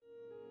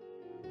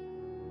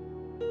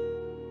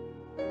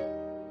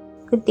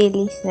Good day,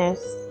 listeners.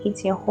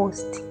 It's your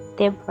host,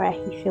 Deborah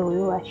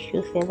Ifeoluwa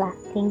Shufela.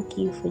 Thank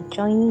you for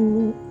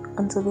joining me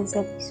on today's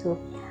episode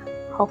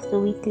of the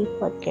weekly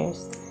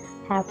podcast.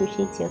 I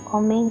appreciate your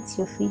comments,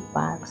 your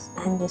feedbacks,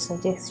 and your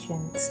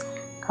suggestions.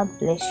 God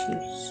bless you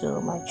so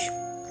much.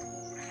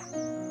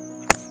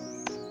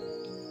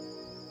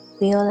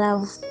 We all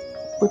have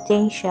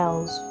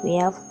potentials, we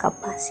have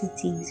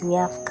capacities, we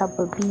have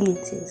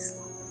capabilities.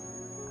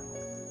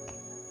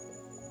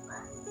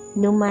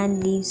 No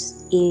man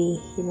leaves a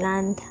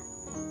land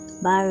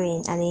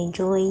barren and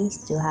enjoys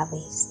to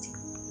harvest.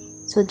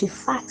 So the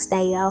fact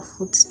that you have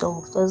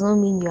foodstuff does not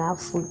mean you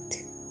have food.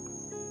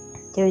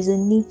 There is a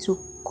need to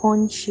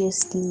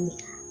consciously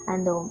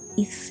and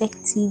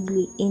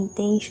effectively,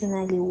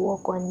 intentionally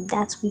work on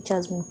that which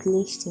has been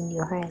placed in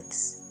your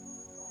hands.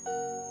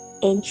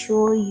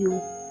 Ensure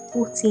you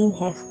put in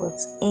effort.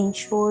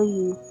 Ensure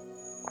you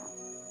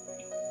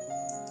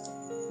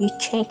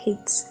check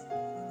it.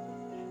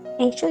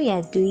 Ensure you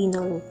are doing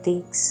all it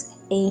takes.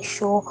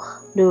 Ensure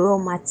the raw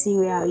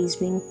material is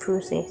being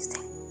processed.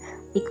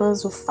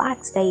 Because the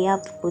fact that you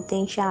have the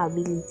potential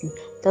ability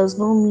does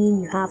not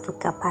mean you have the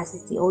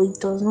capacity, or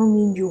it does not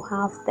mean you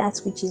have that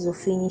which is a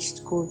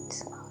finished good.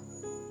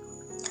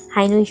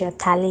 I know you're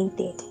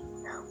talented,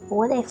 but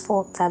what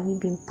efforts have you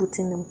been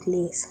putting in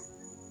place?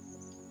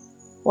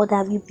 What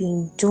have you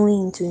been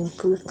doing to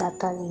improve that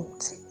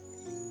talent?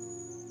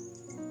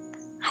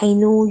 I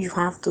know you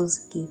have those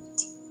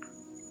gifts.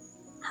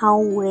 How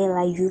well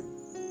are you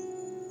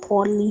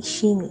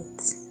polishing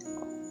it?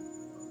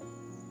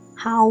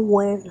 How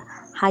well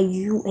are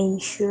you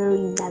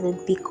ensuring that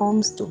it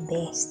becomes the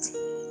best?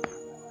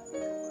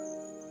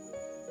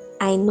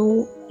 I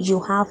know you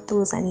have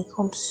those and it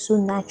comes so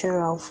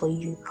natural for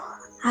you.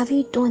 Have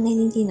you done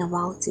anything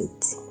about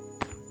it?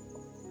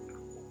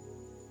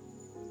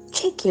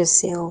 Check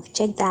yourself,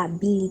 check the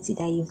ability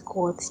that you've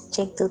got,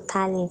 check the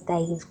talent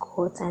that you've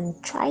got, and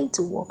try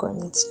to work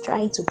on it,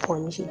 try to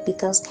polish it,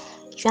 because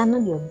you are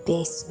not your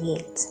best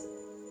yet.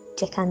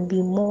 There can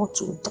be more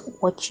to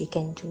what you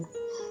can do.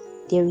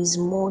 There is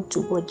more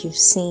to what you've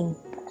seen.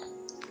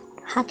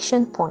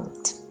 Action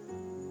point.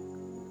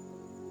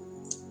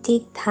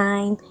 Take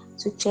time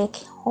to check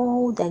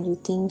all that you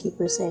think you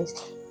possess.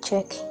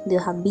 Check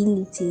the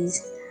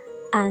abilities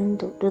and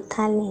the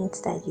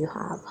talents that you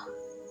have.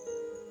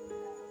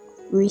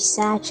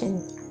 Research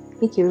and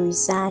make your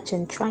research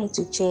and try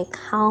to check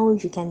how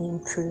you can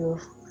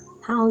improve,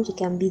 how you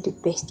can be the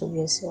best of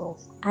yourself,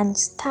 and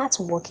start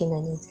working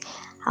on it.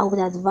 I would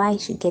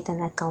advise you get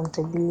an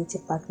accountability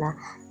partner.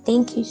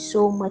 Thank you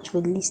so much for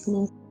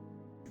listening.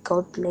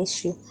 God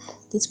bless you.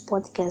 This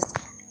podcast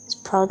is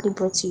proudly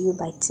brought to you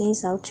by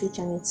Teens Outreach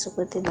and it's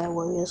supported by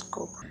Warriors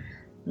Group.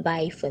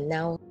 Bye for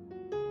now.